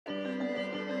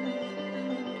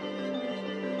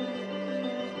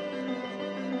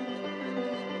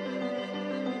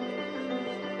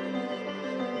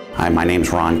Hi, my name's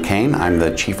Ron Kane. I'm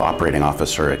the Chief Operating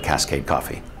Officer at Cascade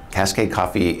Coffee. Cascade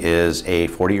Coffee is a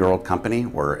 40-year-old company.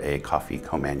 We're a coffee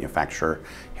co-manufacturer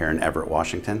here in Everett,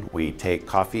 Washington. We take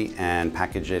coffee and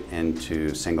package it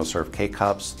into single-serve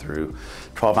K-cups through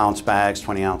 12-ounce bags,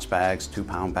 20-ounce bags,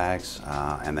 2-pound bags,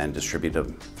 and then distribute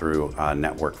them through a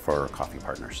network for coffee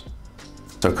partners.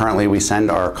 So currently we send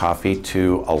our coffee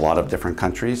to a lot of different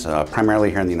countries,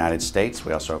 primarily here in the United States.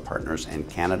 We also have partners in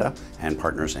Canada and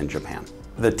partners in Japan.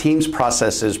 The team's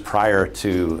processes prior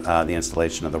to the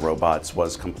installation of the robots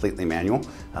was completely manual.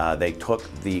 They took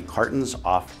the cartons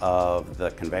off of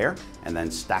the conveyor and then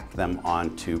stacked them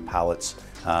onto pallets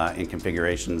in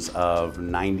configurations of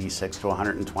 96 to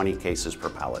 120 cases per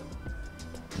pallet.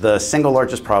 The single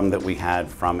largest problem that we had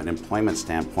from an employment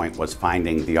standpoint was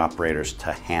finding the operators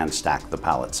to hand stack the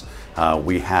pallets.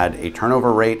 We had a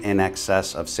turnover rate in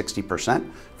excess of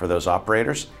 60% for those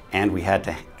operators, and we had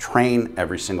to train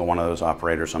every single one of those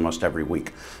operators almost every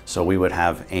week. So we would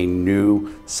have a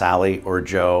new Sally or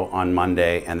Joe on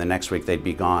Monday, and the next week they'd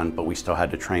be gone, but we still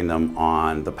had to train them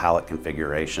on the pallet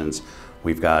configurations.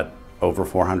 We've got over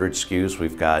 400 SKUs,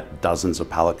 we've got dozens of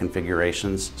pallet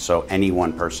configurations, so any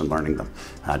one person learning them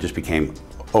just became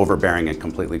overbearing and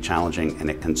completely challenging, and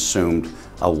it consumed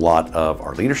a lot of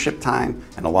our leadership time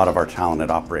and a lot of our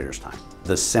talented operators' time.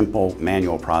 The simple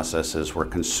manual processes were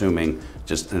consuming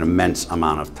just an immense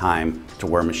amount of time to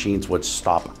where machines would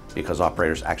stop because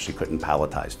operators actually couldn't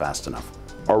palletize fast enough.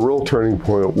 Our real turning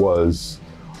point was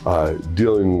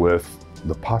dealing with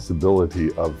the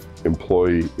possibility of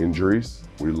employee injuries.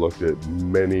 We looked at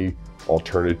many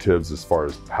alternatives as far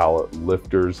as pallet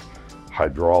lifters,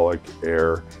 hydraulic,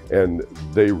 air, and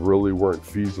they really weren't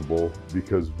feasible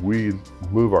because we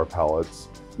move our pallets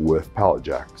with pallet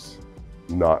jacks,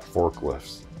 not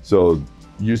forklifts. So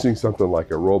using something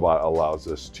like a robot allows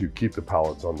us to keep the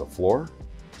pallets on the floor,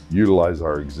 utilize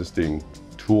our existing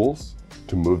tools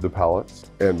to move the pallets,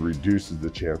 and reduces the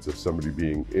chance of somebody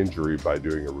being injured by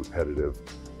doing a repetitive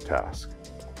task.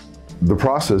 The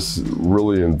process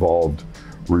really involved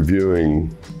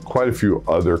reviewing quite a few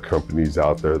other companies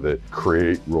out there that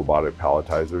create robotic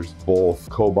palletizers, both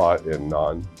cobot and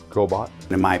non-cobot.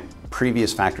 In my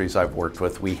previous factories I've worked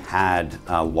with, we had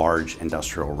large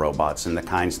industrial robots and the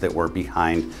kinds that were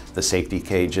behind the safety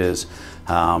cages.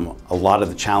 A lot of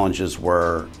the challenges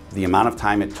were the amount of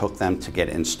time it took them to get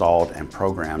installed and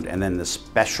programmed, and then the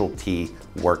specialty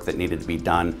work that needed to be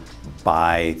done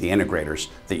by the integrators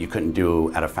that you couldn't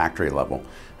do at a factory level.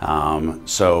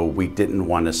 So we didn't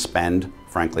want to spend,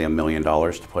 frankly, $1 million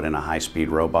to put in a high-speed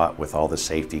robot with all the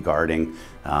safety guarding,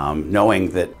 knowing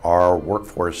that our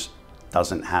workforce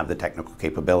doesn't have the technical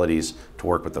capabilities to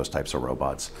work with those types of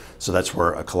robots. So that's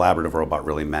where a collaborative robot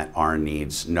really met our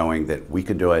needs, knowing that we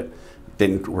could do it,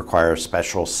 didn't require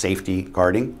special safety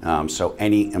guarding, so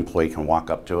any employee can walk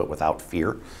up to it without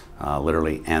fear,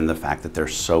 literally, and the fact that they're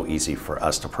so easy for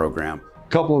us to program. A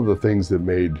couple of the things that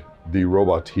made the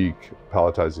Robotiq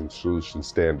Palletizing Solution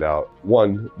stand out.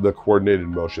 One, the coordinated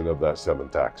motion of that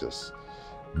 7th axis.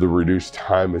 The reduced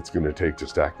time it's going to take to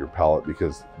stack your pallet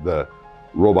because the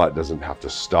robot doesn't have to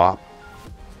stop,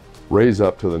 raise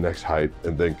up to the next height,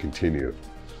 and then continue.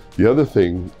 The other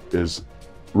thing is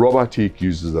Robotiq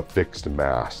uses a fixed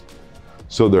mast.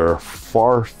 So there are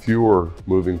far fewer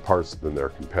moving parts than their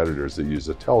competitors that use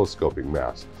a telescoping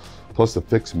mast. Plus the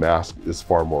fixed mast is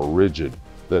far more rigid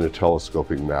than a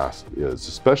telescoping mast is,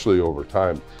 especially over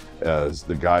time as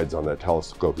the guides on that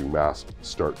telescoping mast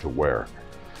start to wear.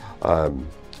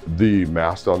 The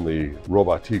mast on the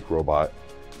Robotiq robot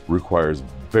requires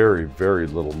very, very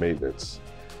little maintenance.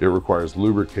 It requires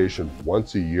lubrication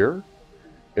once a year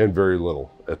and very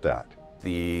little at that.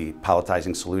 The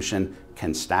palletizing solution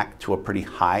can stack to a pretty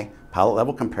high pallet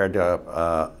level compared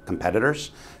to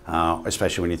competitors,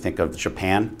 especially when you think of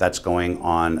Japan. That's going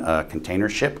on a container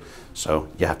ship, so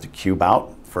you have to cube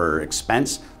out for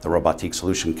expense. The Robotiq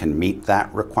solution can meet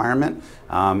that requirement,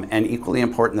 and equally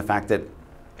important, the fact that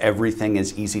everything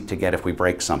is easy to get if we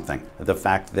break something. The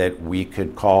fact that we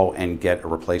could call and get a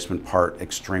replacement part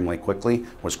extremely quickly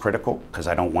was critical, because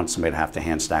I don't want somebody to have to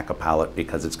hand stack a pallet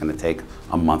because it's going to take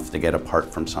a month to get a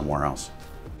part from somewhere else.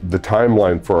 The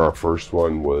timeline for our first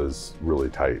one was really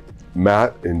tight.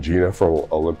 Matt and Gina from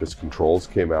Olympus Controls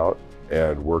came out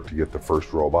and worked to get the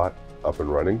first robot up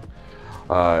and running.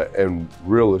 And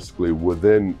realistically,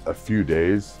 within a few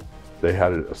days, they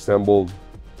had it assembled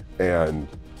and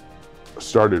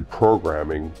started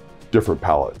programming different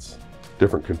pallets,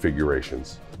 different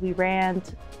configurations. We ran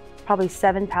probably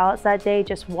 7 pallets that day,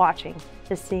 just watching,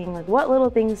 just seeing like what little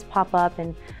things pop up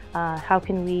and how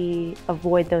can we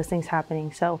avoid those things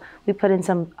happening. So we put in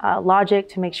some logic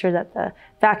to make sure that the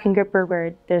vacuum gripper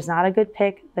where there's not a good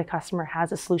pick, the customer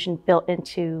has a solution built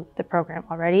into the program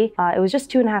already. It was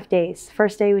just 2.5 days.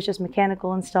 First day was just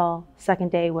mechanical install.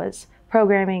 Second day was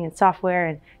programming and software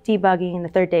and debugging. And the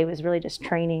third day was really just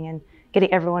training and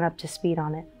getting everyone up to speed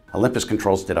on it. Olympus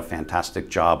Controls did a fantastic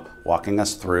job walking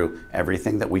us through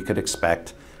everything that we could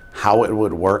expect, how it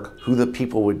would work, who the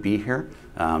people would be here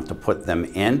to put them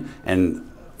in,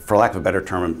 and for lack of a better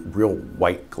term, real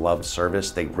white glove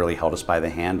service. They really held us by the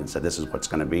hand and said, this is what's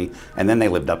going to be, and then they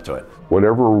lived up to it.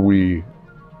 Whenever we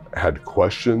had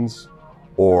questions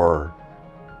or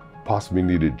possibly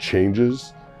needed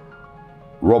changes,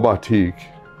 Robotiq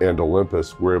and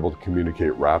Olympus were able to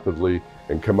communicate rapidly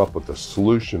and come up with a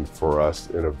solution for us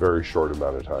in a very short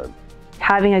amount of time.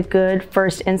 Having a good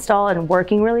first install and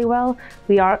working really well,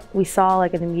 we saw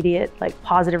like an immediate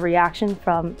positive reaction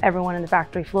from everyone in the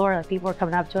factory floor. Like people were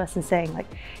coming up to us and saying like,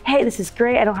 hey, this is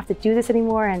great, I don't have to do this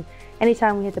anymore. And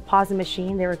anytime we had to pause the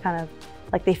machine, they were kind of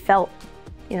like, they felt,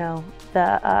 you know,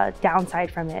 the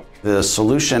downside from it. The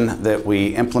solution that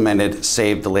we implemented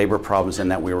saved the labor problems in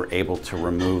that we were able to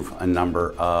remove a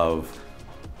number of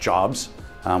jobs.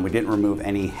 We didn't remove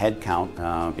any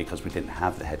headcount because we didn't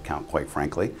have the headcount, quite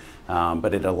frankly,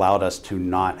 but it allowed us to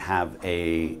not have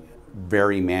a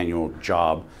very manual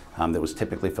job that was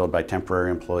typically filled by temporary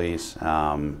employees.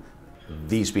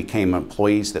 These became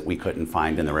employees that we couldn't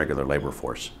find in the regular labor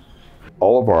force.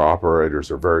 All of our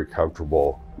operators are very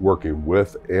comfortable working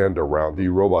with and around the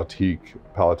Robotiq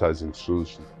Palletizing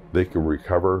Solution. They can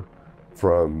recover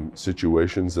from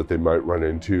situations that they might run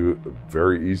into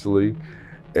very easily,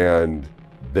 and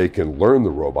they can learn the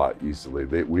robot easily.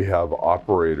 We have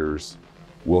operators,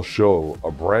 we'll show a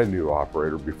brand new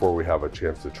operator before we have a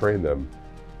chance to train them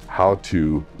how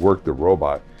to work the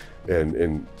robot.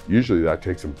 And usually that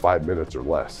takes them 5 minutes or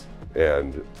less,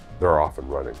 and they're off and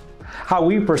running. How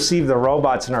we perceive the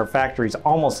robots in our factories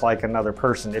almost like another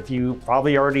person. If you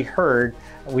probably already heard,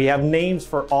 we have names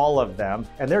for all of them,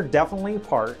 and they're definitely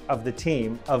part of the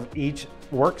team of each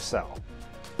work cell.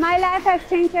 My life has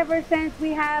changed ever since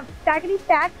we have stackety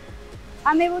stack.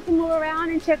 I'm able to move around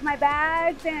and check my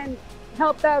bags and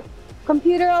help the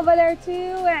computer over there too.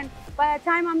 And by the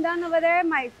time I'm done over there,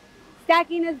 my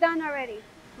stacking is done already.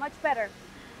 Much better.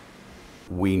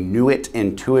 We knew it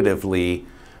intuitively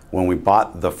when we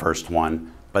bought the first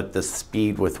one, but the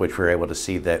speed with which we were able to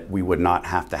see that we would not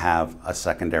have to have a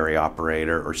secondary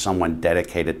operator or someone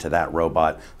dedicated to that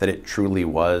robot, that it truly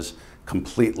was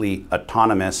completely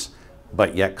autonomous,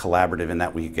 but yet collaborative in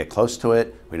that we could get close to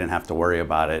it. We didn't have to worry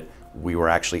about it. We were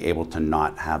actually able to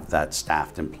not have that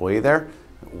staffed employee there.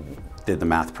 Did the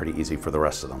math pretty easy for the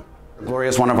rest of them. Gloria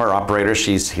is one of our operators.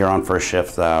 She's here on first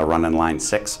shift, running line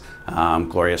 6.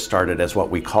 Gloria started as what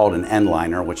we called an end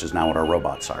liner, which is now what our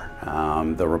robots are.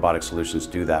 The robotic solutions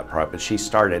do that part, but she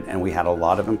started, and we had a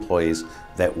lot of employees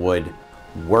that would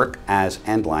work as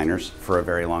end liners for a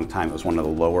very long time. It was one of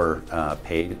the lower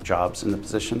paid jobs in the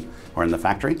position or in the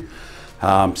factory.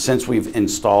 Since we've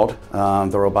installed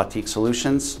the Robotiq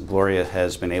solutions, Gloria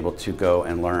has been able to go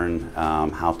and learn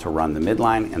how to run the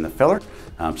midline and the filler.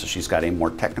 So she's got a more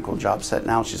technical job set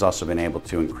now. She's also been able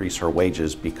to increase her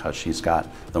wages because she's got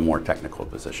the more technical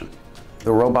position.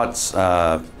 The robots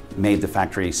made the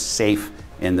factory safe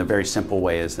in the very simple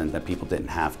way is that people didn't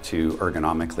have to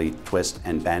ergonomically twist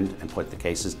and bend and put the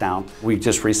cases down. We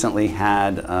just recently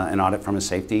had an audit from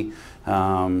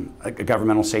a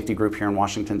governmental safety group here in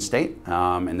Washington State,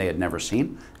 and they had never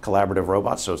seen collaborative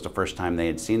robots, so it was the first time they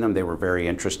had seen them. They were very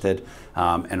interested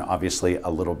and obviously a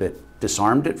little bit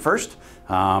disarmed at first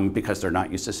because they're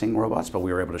not used to seeing robots, but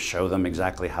we were able to show them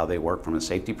exactly how they work from a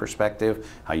safety perspective,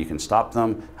 how you can stop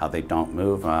them, how they don't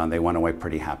move. They went away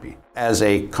pretty happy. As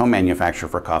a co-manufacturer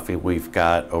for coffee, we've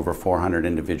got over 400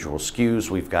 individual SKUs.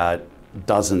 We've got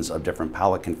dozens of different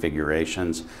pallet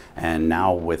configurations, and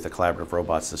now with the collaborative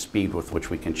robots, the speed with which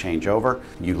we can change over,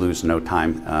 you lose no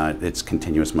time. It's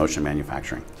continuous motion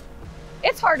manufacturing.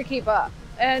 It's hard to keep up,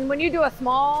 and when you do a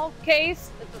small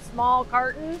case, it's a small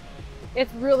carton,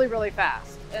 it's really, really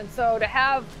fast. And so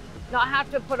to not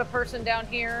have to put a person down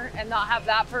here and not have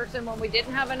that person when we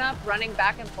didn't have enough running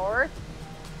back and forth,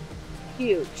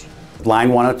 huge. Line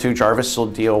 102 Jarvis will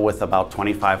deal with about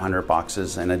 2,500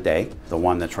 boxes in a day. The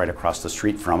one that's right across the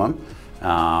street from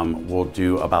them will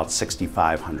do about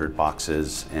 6,500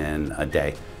 boxes in a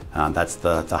day. That's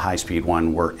the high-speed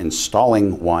one. We're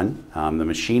installing one. The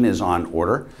machine is on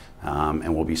order,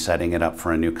 and we'll be setting it up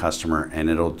for a new customer, and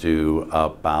it'll do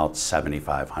about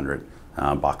 7,500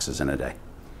 boxes in a day.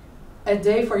 A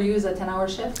day for you is a 10-hour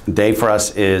shift? Day for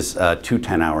us is 2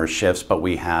 10-hour shifts, but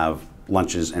we have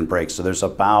lunches and breaks. So there's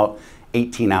about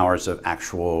 18 hours of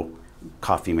actual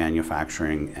coffee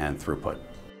manufacturing and throughput.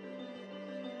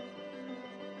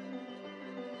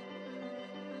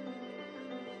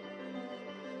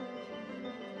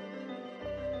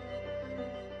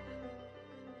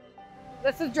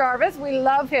 This is Jarvis. We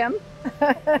love him.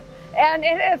 And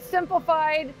it has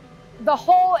simplified the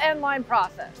whole end line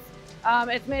process.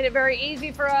 It's made it very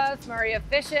easy for us, very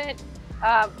efficient.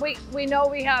 We know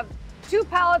we have 2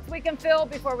 pallets we can fill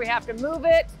before we have to move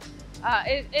it.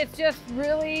 It's just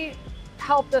really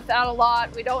helped us out a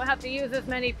lot. We don't have to use as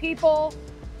many people.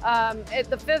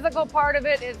 The physical part of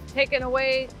it is taken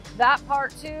away that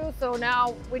part too. So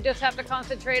now we just have to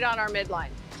concentrate on our midline.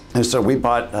 And so we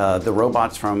bought the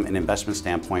robots from an investment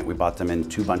standpoint. We bought them in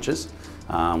 2 bunches.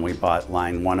 We bought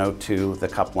line 102, the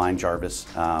cup line Jarvis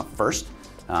first.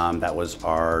 That was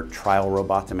our trial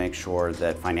robot to make sure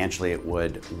that financially it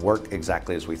would work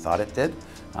exactly as we thought it did.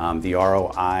 The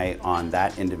ROI on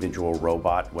that individual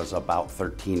robot was about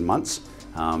 13 months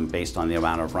based on the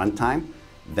amount of runtime.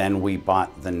 Then we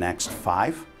bought the next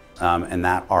 5 and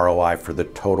that ROI for the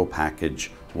total package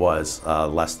was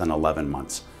less than 11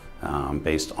 months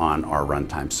based on our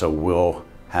runtime. So we'll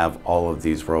have all of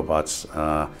these robots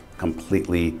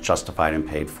completely justified and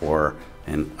paid for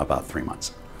in about 3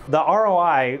 months. The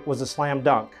ROI was a slam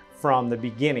dunk from the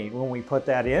beginning when we put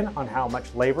that in on how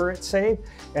much labor it saved.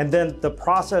 And then the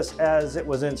process as it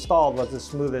was installed was the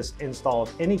smoothest install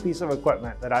of any piece of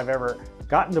equipment that I've ever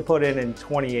gotten to put in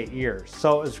 28 years.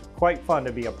 So it was quite fun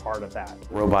to be a part of that.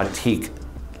 Robotiq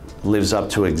lives up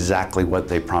to exactly what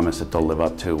they promise it to live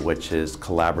up to, which is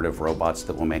collaborative robots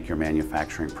that will make your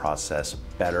manufacturing process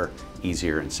better,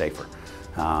 easier, and safer.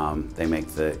 They make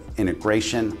the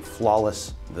integration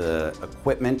flawless, the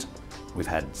equipment, we've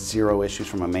had 0 issues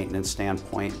from a maintenance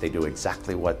standpoint. They do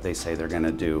exactly what they say they're going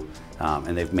to do,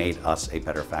 and they've made us a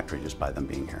better factory just by them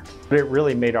being here. But it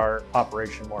really made our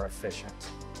operation more efficient.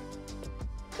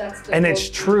 And it's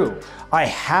true. I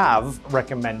have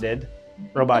recommended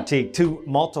Robotiq to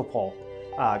multiple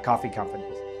coffee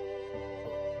companies.